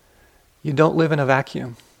 You don't live in a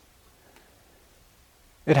vacuum.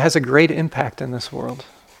 It has a great impact in this world.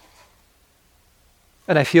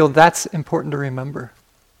 And I feel that's important to remember.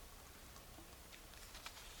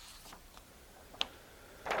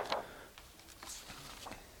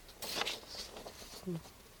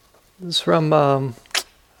 This is from,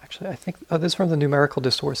 actually, I think, this is from the Numerical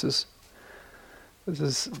Discourses. This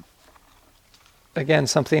is, again,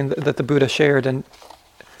 something that the Buddha shared. And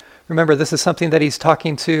remember, this is something that he's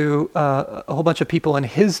talking to a whole bunch of people in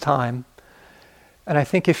his time. And I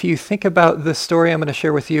think if you think about this story I'm going to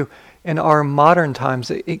share with you in our modern times,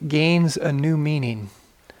 it gains a new meaning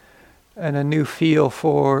and a new feel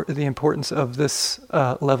for the importance of this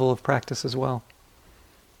level of practice as well.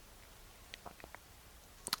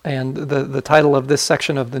 And the title of this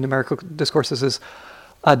section of the Numerical Discourses is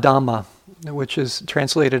Adhamma, which is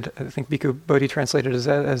translated, I think Bhikkhu Bodhi translated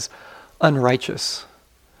as unrighteous.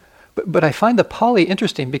 But I find the Pali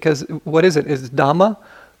interesting because what is it? It's Dhamma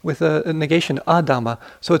with a negation, Adhamma.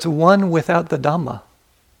 So it's one without the Dhamma.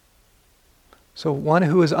 So one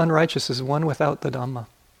who is unrighteous is one without the Dhamma.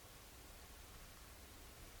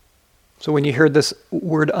 So when you heard this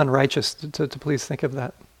word unrighteous, to please think of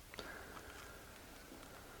that.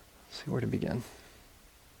 Let's see where to begin.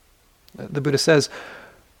 The Buddha says,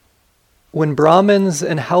 when Brahmins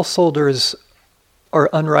and householders are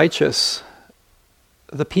unrighteous,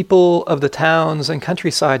 the people of the towns and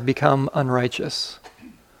countryside become unrighteous.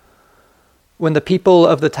 When the people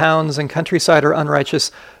of the towns and countryside are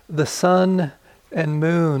unrighteous, the sun and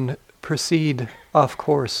moon proceed off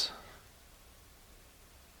course.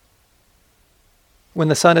 When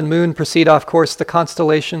the sun and moon proceed off course, the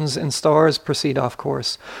constellations and stars proceed off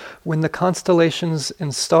course. When the constellations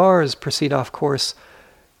and stars proceed off course,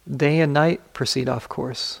 day and night proceed off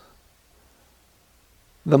course.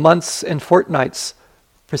 The months and fortnights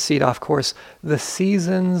proceed off course. The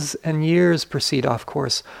seasons and years proceed off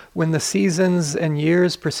course. When the seasons and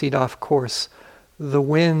years proceed off course, the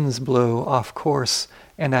winds blow off course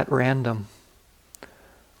and at random.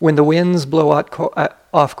 When the winds blow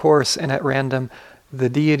off course and at random, the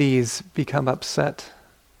deities become upset.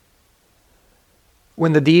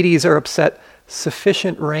 When the deities are upset,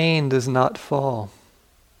 sufficient rain does not fall.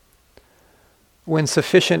 When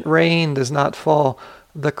sufficient rain does not fall,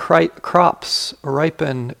 the crops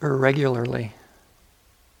ripen irregularly.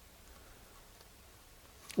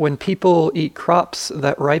 When people eat crops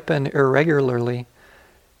that ripen irregularly,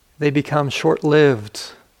 they become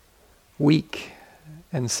short-lived, weak,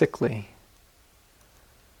 and sickly.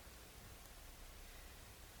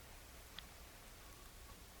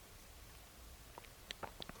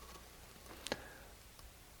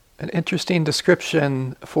 An interesting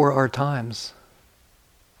description for our times.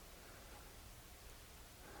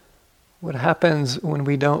 What happens when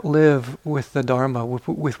we don't live with the Dharma,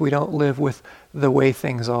 we don't live with the way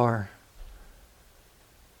things are?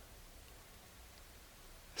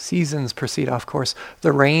 Seasons proceed off course.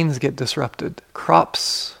 The rains get disrupted.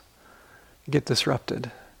 Crops get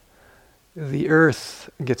disrupted. The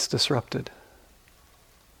earth gets disrupted.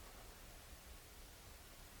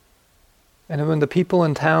 And when the people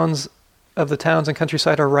in towns and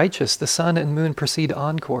countryside are righteous, the sun and moon proceed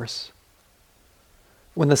on course.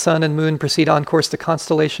 When the sun and moon proceed on course, the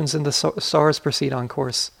constellations and the stars proceed on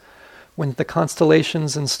course. When the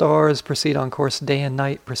constellations and stars proceed on course, day and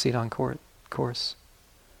night proceed on course.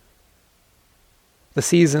 The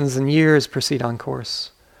seasons and years proceed on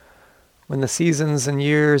course. When the seasons and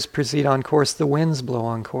years proceed on course, the winds blow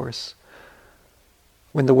on course.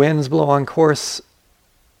 When the winds blow on course,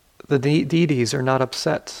 the deities are not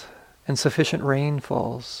upset, and sufficient rain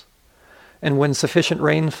falls. And when sufficient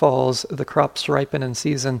rain falls, the crops ripen in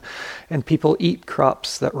season, and people eat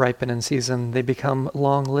crops that ripen in season. They become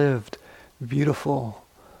long-lived, beautiful,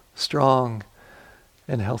 strong,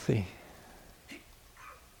 and healthy.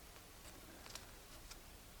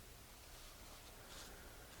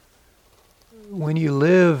 When you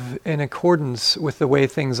live in accordance with the way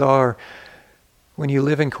things are, when you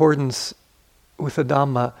live in accordance with the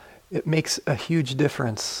Dhamma, it makes a huge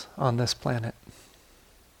difference on this planet.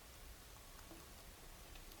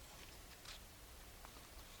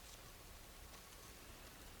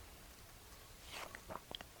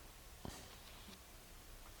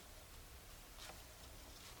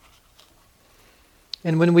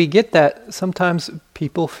 And when we get that, sometimes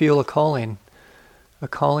people feel a calling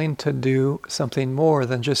to do something more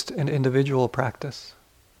than just an individual practice.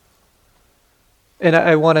 And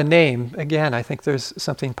I want to name, again, I think there's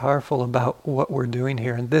something powerful about what we're doing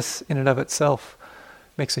here, and this in and of itself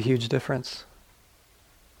makes a huge difference.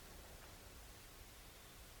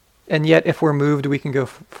 And yet, if we're moved, we can go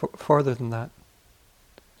farther than that.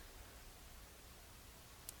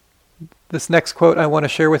 This next quote I want to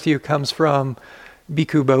share with you comes from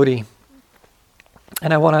Bhikkhu Bodhi.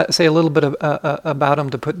 And I want to say a little bit about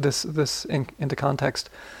him to put this into context.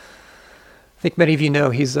 I think many of you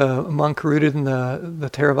know he's a monk rooted in the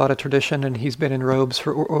Theravada tradition, and he's been in robes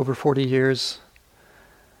for over 40 years.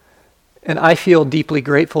 And I feel deeply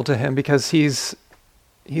grateful to him because he's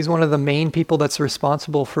one of the main people that's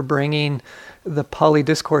responsible for bringing the Pali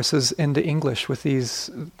discourses into English with these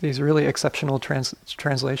really exceptional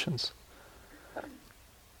translations.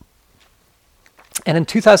 And in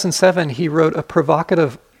 2007, he wrote a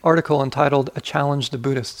provocative article entitled "A Challenge to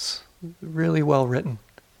Buddhists," really well written,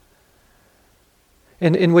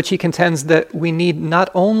 in which he contends that we need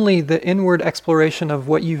not only the inward exploration of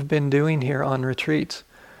what you've been doing here on retreat,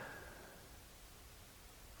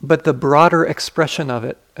 but the broader expression of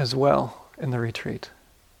it as well in the retreat.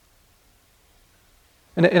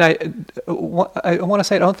 And I want to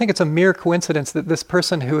say, I don't think it's a mere coincidence that this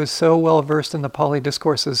person who is so well versed in the Pali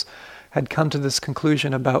discourses had come to this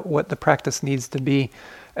conclusion about what the practice needs to be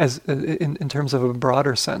as in terms of a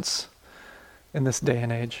broader sense in this day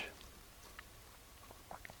and age.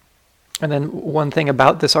 And then one thing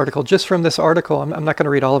about this article, just from this article, I'm not going to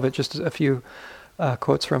read all of it, just a few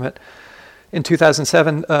quotes from it. In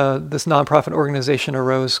 2007, this nonprofit organization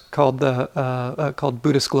arose called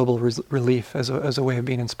Buddhist Global Relief as a way of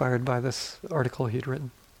being inspired by this article he'd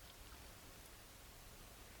written.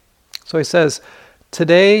 So he says,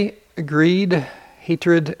 "Today, greed,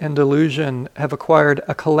 hatred, and delusion have acquired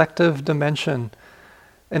a collective dimension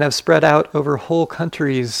and have spread out over whole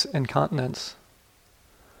countries and continents.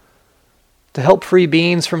 To help free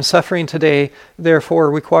beings from suffering today, therefore,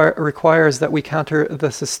 requires that we counter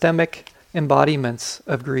the systemic embodiments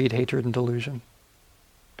of greed, hatred, and delusion.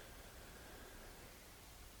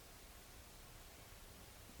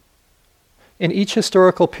 In each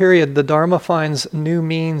historical period, the Dharma finds new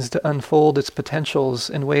means to unfold its potentials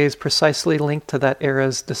in ways precisely linked to that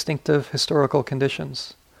era's distinctive historical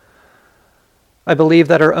conditions. I believe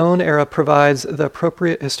that our own era provides the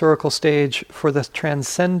appropriate historical stage for the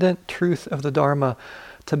transcendent truth of the Dharma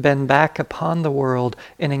to bend back upon the world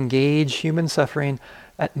and engage human suffering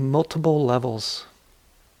at multiple levels.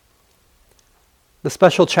 The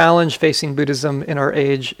special challenge facing Buddhism in our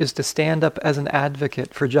age is to stand up as an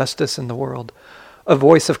advocate for justice in the world, a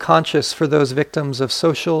voice of conscience for those victims of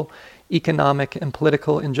social, economic, and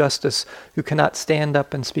political injustice who cannot stand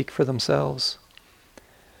up and speak for themselves.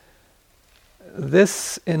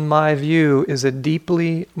 This, in my view, is a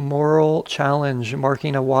deeply moral challenge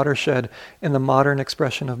marking a watershed in the modern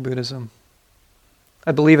expression of Buddhism.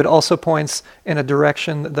 I believe it also points in a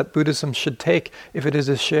direction that Buddhism should take if it is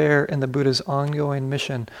to share in the Buddha's ongoing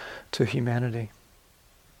mission to humanity.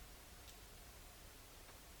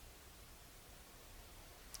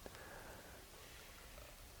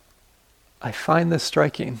 I find this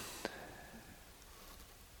striking.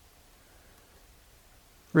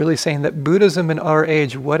 Really saying that Buddhism in our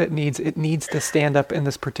age, what it needs to stand up in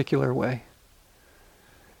this particular way.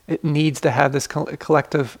 It needs to have this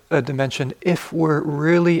collective dimension if we're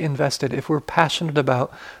really invested, if we're passionate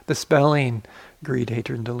about dispelling greed,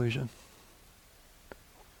 hatred, and delusion.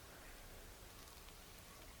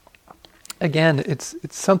 Again, it's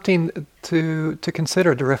something to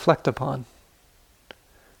consider, to reflect upon.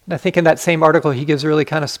 And I think in that same article, he gives really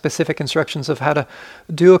kind of specific instructions of how to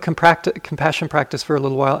do a compassion practice for a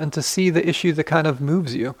little while and to see the issue that kind of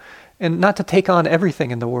moves you. And not to take on everything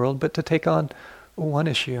in the world, but to take on one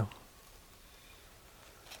issue.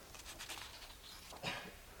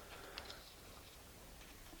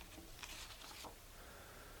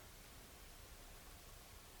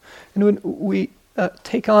 And when we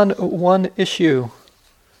take on one issue,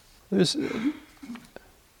 there's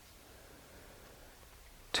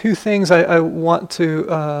two things I want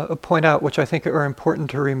to point out, which I think are important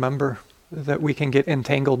to remember, that we can get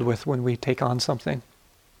entangled with when we take on something.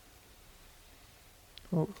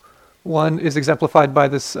 One is exemplified by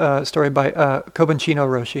this story by Kobanchino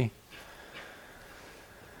Roshi.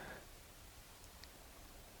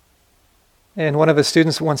 And one of his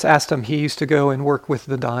students once asked him, he used to go and work with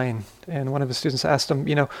the dying. And one of his students asked him,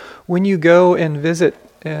 when you go and visit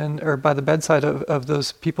or by the bedside of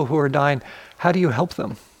those people who are dying, how do you help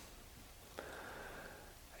them?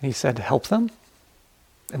 And he said, help them?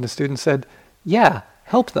 And the student said, yeah,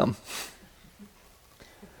 help them.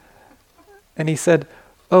 And he said,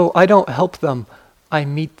 oh, I don't help them, I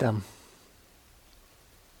meet them.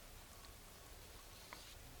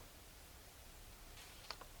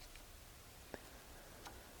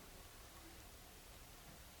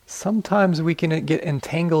 Sometimes we can get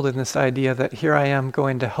entangled in this idea that here I am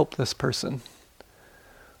going to help this person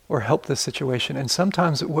or help this situation. And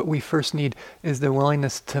sometimes what we first need is the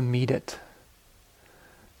willingness to meet it,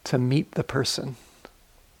 to meet the person.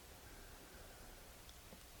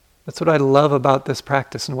 That's what I love about this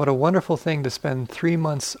practice, and what a wonderful thing to spend 3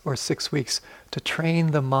 months or 6 weeks to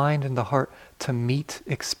train the mind and the heart to meet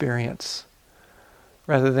experience,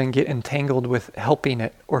 rather than get entangled with helping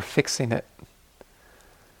it or fixing it,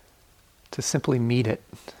 to simply meet it.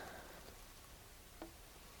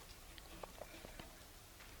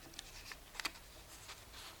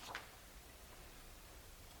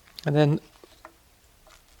 And then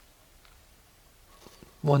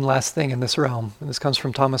one last thing in this realm, and this comes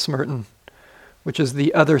from Thomas Merton, which is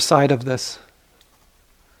the other side of this.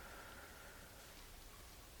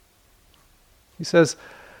 He says,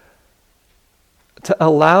 to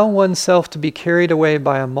allow oneself to be carried away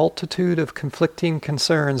by a multitude of conflicting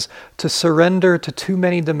concerns, to surrender to too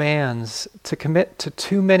many demands, to commit to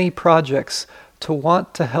too many projects, to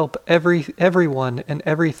want to help everyone and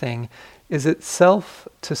everything, is itself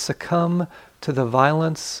to succumb to the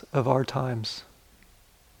violence of our times.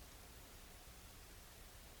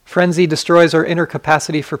 Frenzy destroys our inner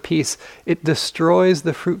capacity for peace. It destroys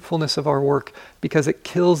the fruitfulness of our work because it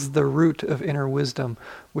kills the root of inner wisdom,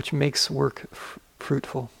 which makes work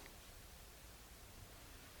fruitful.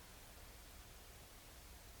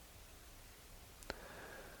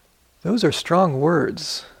 Those are strong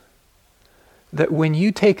words. That when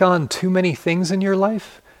you take on too many things in your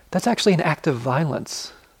life, that's actually an act of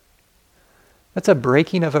violence. That's a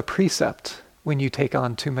breaking of a precept when you take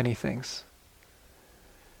on too many things.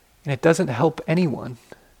 And it doesn't help anyone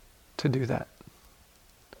to do that.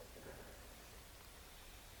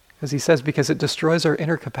 As he says, because it destroys our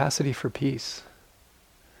inner capacity for peace.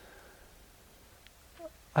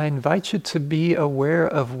 I invite you to be aware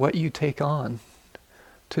of what you take on,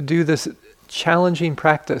 to do this challenging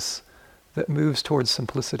practice that moves towards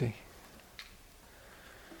simplicity.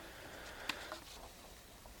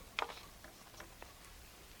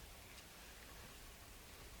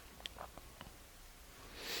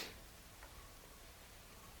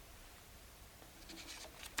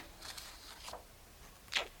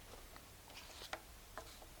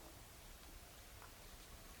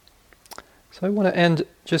 So I want to end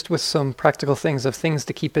just with some practical things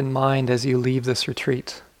to keep in mind as you leave this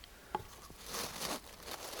retreat.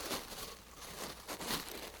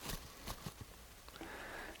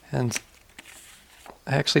 And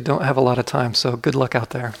I actually don't have a lot of time, so good luck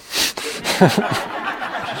out there.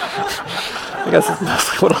 I guess that's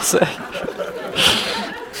mostly what I'll say.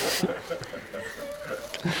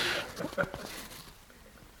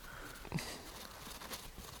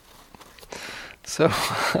 So,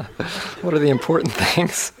 what are the important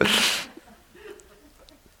things?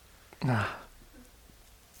 I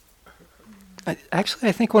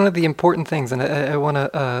think one of the important things, and I want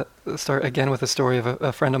to start again with a story of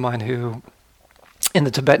a friend of mine who, in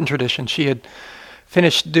the Tibetan tradition, she had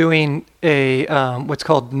finished doing a what's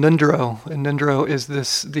called nundro. And nundro is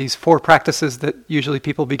these 4 practices that usually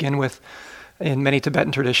people begin with in many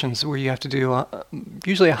Tibetan traditions, where you have to do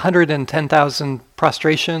usually 110,000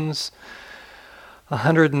 prostrations,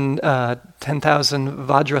 110,000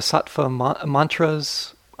 Vajrasattva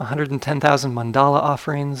mantras, 110,000 mandala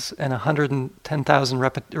offerings, and 110,000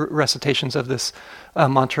 recitations of this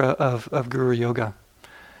mantra of Guru Yoga.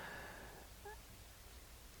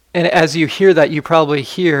 And as you hear that, you probably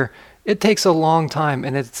hear it takes a long time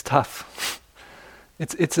and it's tough.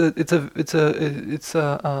 It's a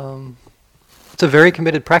very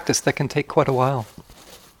committed practice that can take quite a while.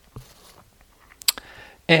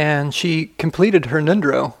 And she completed her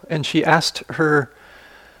nundro, and she asked her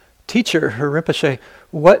teacher, her Rinpoche,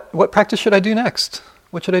 what practice should I do next?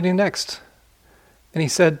 What should I do next? And he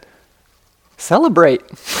said, celebrate.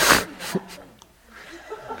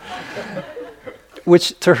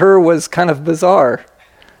 Which to her was kind of bizarre,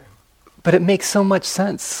 but it makes so much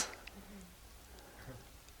sense.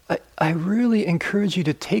 I really encourage you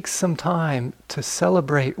to take some time to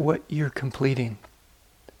celebrate what you're completing.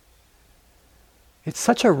 It's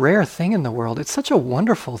such a rare thing in the world. It's such a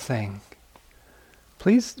wonderful thing.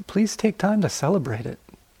 Please take time to celebrate it.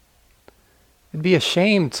 It'd be a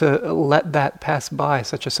shame to let that pass by,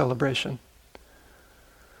 such a celebration.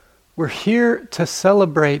 We're here to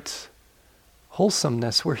celebrate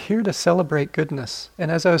wholesomeness. We're here to celebrate goodness.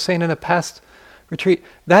 And as I was saying in a past retreat,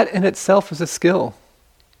 that in itself is a skill.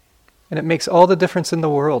 And it makes all the difference in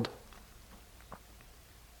the world.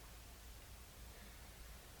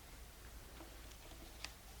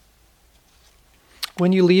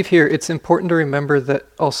 When you leave here, it's important to remember that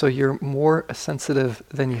also you're more sensitive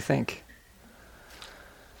than you think.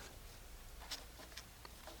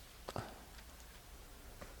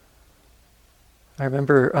 I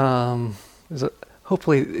remember,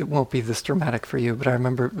 hopefully it won't be this dramatic for you, but I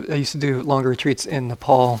remember I used to do longer retreats in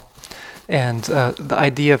Nepal, and the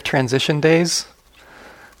idea of transition days,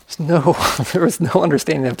 there was no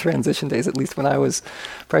understanding of transition days, at least when I was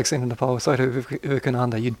practicing in Nepal with Sayadaw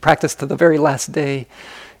Vivekananda. You'd practice to the very last day,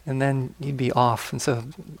 and then you'd be off. And so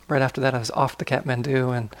right after that, I was off to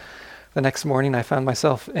Kathmandu, and the next morning I found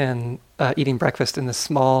myself eating breakfast in this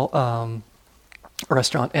small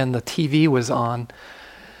restaurant, and the TV was on.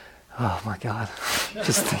 Oh my God,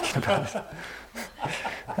 just thinking about it.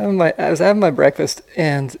 I was having my breakfast,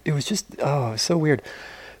 and it was just, it was so weird.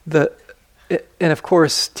 And of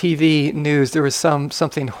course, TV news, there was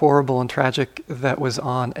something horrible and tragic that was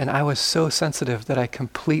on, and I was so sensitive that I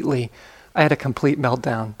had a complete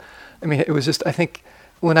meltdown. I mean, it was just, I think,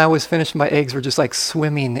 when I was finished, my eggs were just like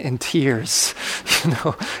swimming in tears,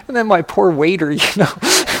 And then my poor waiter,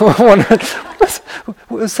 wondered,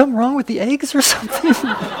 was something wrong with the eggs or something?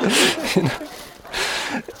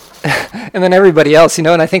 And then everybody else, and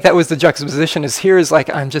I think that was the juxtaposition,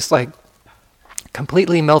 I'm just like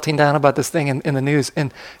completely melting down about this thing in the news,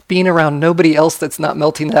 and being around nobody else that's not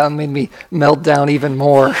melting down made me melt down even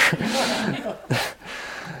more.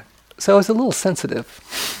 So I was a little sensitive.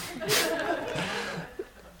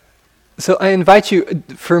 So I invite you,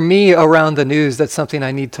 for me, around the news, that's something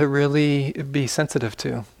I need to really be sensitive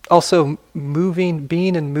to. Also,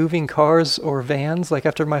 being in moving cars or vans, like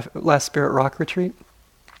after my last Spirit Rock retreat,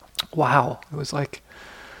 wow, it was like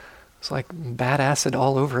bad acid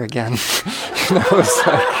all over again.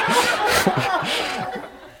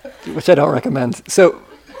 Which I don't recommend. So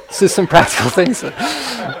just some practical things.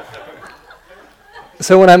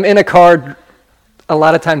 So when I'm in a car, a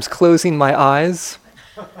lot of times closing my eyes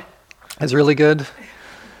is really good.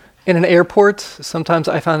 In an airport, sometimes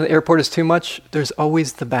I find the airport is too much. There's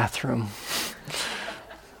always the bathroom.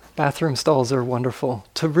 Bathroom stalls are wonderful.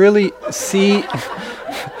 To really see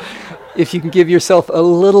if you can give yourself a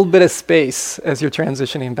little bit of space as you're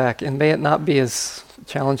transitioning back, and may it not be as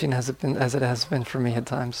challenging as it has been for me at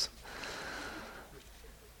times.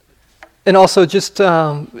 And also just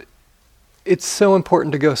it's so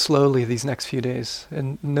important to go slowly these next few days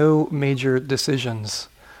and no major decisions.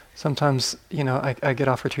 Sometimes, I get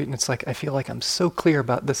off retreat and it's like I feel like I'm so clear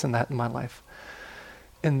about this and that in my life.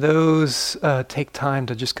 And those take time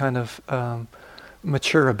to just kind of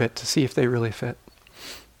mature a bit to see if they really fit.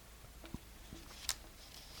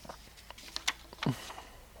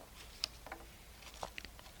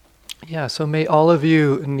 Yeah, so may all of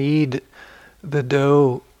you knead the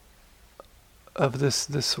dough of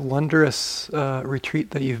this wondrous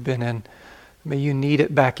retreat that you've been in. May you knead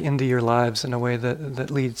it back into your lives in a way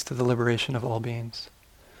that leads to the liberation of all beings.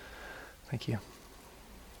 Thank you.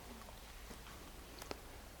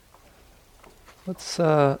 Let's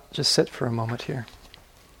just sit for a moment here.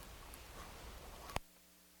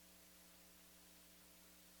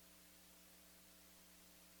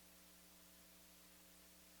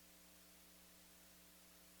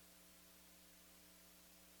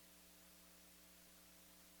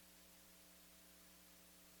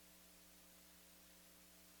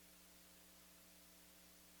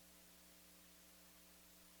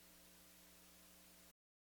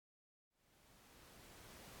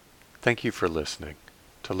 Thank you for listening.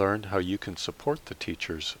 To learn how you can support the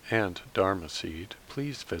teachers and Dharma Seed,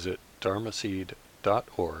 please visit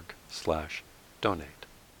dharmaseed.org/donate.